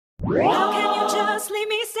How can you just leave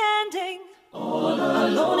me standing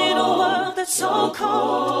alone in a world that's so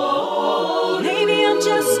cold? Maybe I'm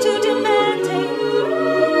just too demanding.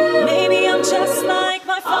 Maybe I'm just like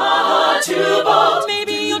my father, too bold.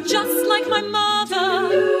 Maybe you're just like my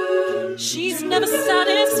mother. She's never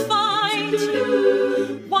satisfied.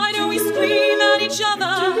 Why do we scream at each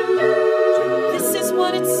other? This is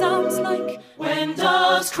what it sounds like when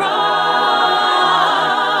doves cry.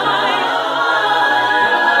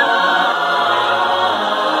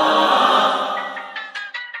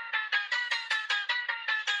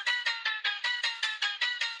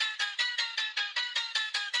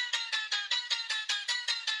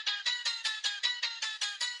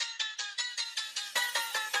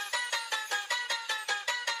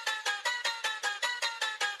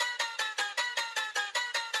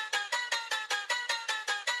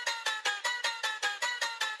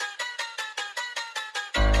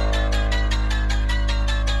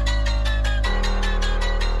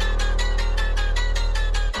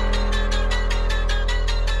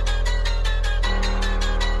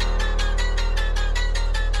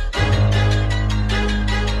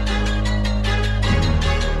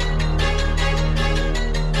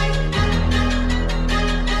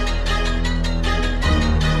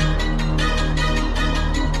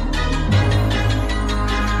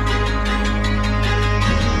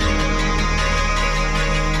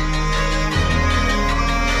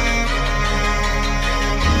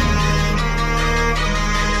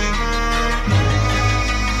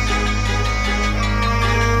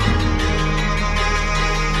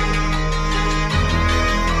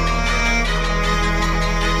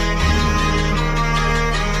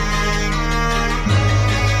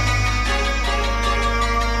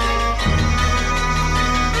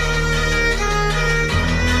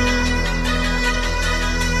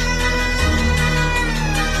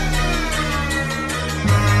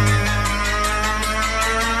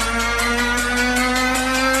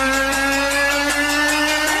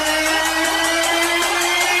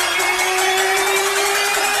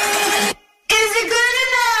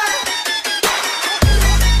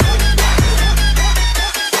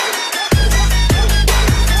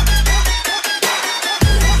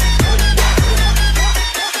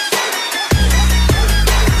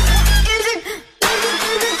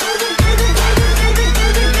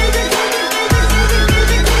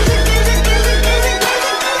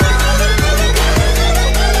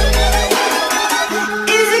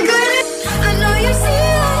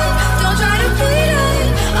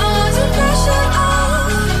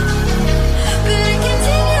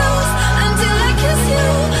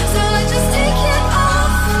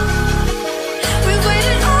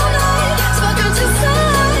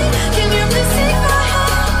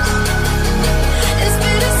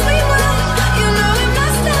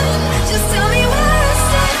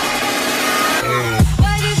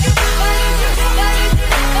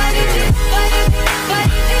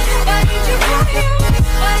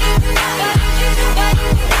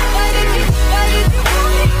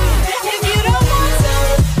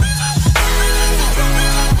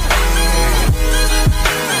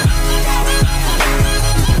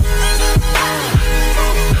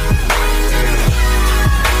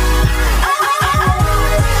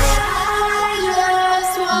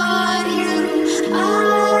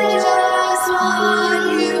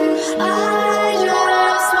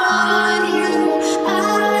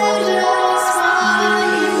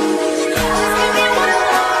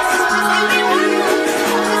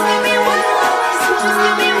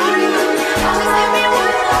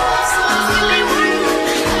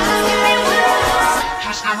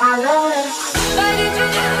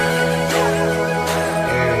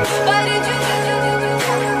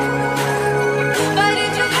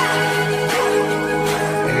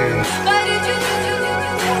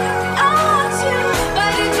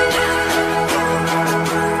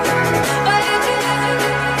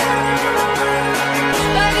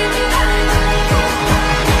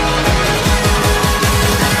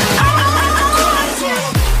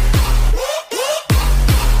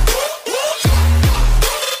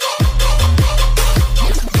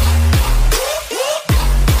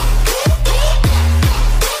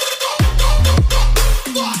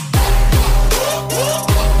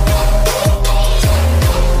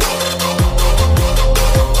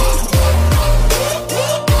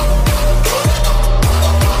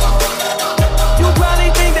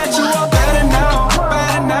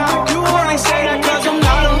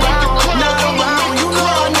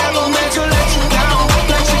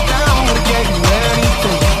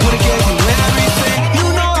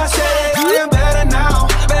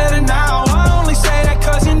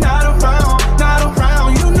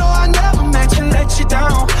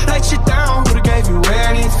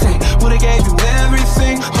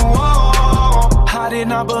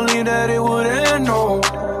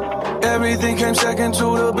 same second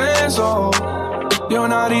to the benzo. You're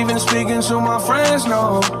not even speaking to my friends,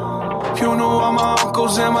 no. You know all my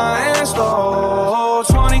uncles and my aunts, though.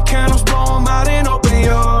 20 candles, blow 'em out and open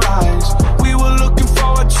your eyes. We were looking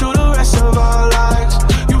forward to the rest of our lives.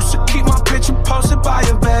 Used to keep my picture posted by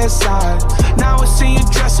your bedside. Now I see you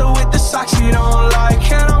dresser with the socks you don't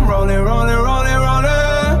like. And I'm rolling, rolling, rolling,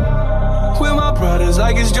 rolling with my brothers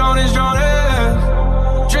like it's Jonas,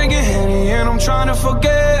 Jonas. Drinking Henny and I'm trying to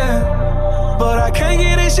forget, but I can't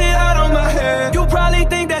get this shit out of my head. You probably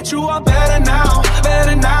think that you are better now,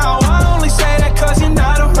 better now. I only say that cause you're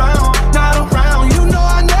not around, not around. You know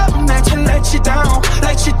I never meant to let you down,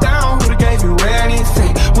 let you down. Would've gave you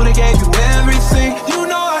anything, would've gave you everything. You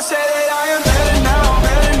know I said that I am better now,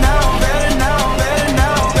 better now, better now, better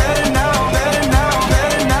now, better now, better now,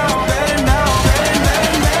 better now, better now, better,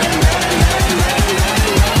 better, better,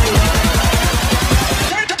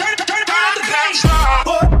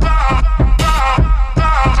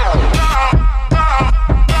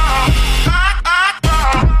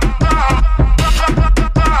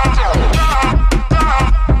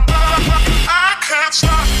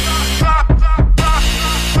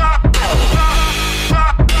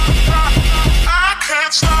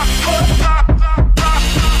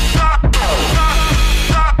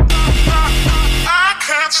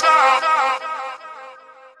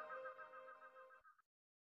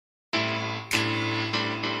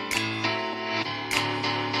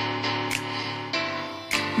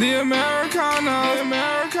 The Americano,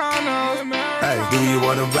 Americano, Americano. Hey, do you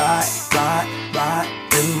wanna ride, ride, ride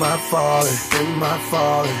in my falling, in my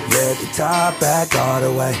falling? Let the top back all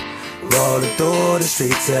the way, rolling through the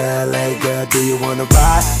streets of LA. Girl, do you wanna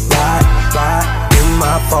ride, ride, ride in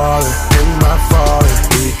my falling, in my falling?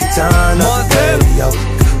 We can turn up the radio.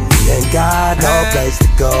 We ain't got no place to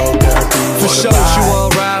go, girl. Do you for wanna sure, ride? she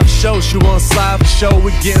wanna ride, for sure, she wanna slide, for sure.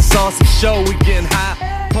 We getting saucy, for sure, we getting high.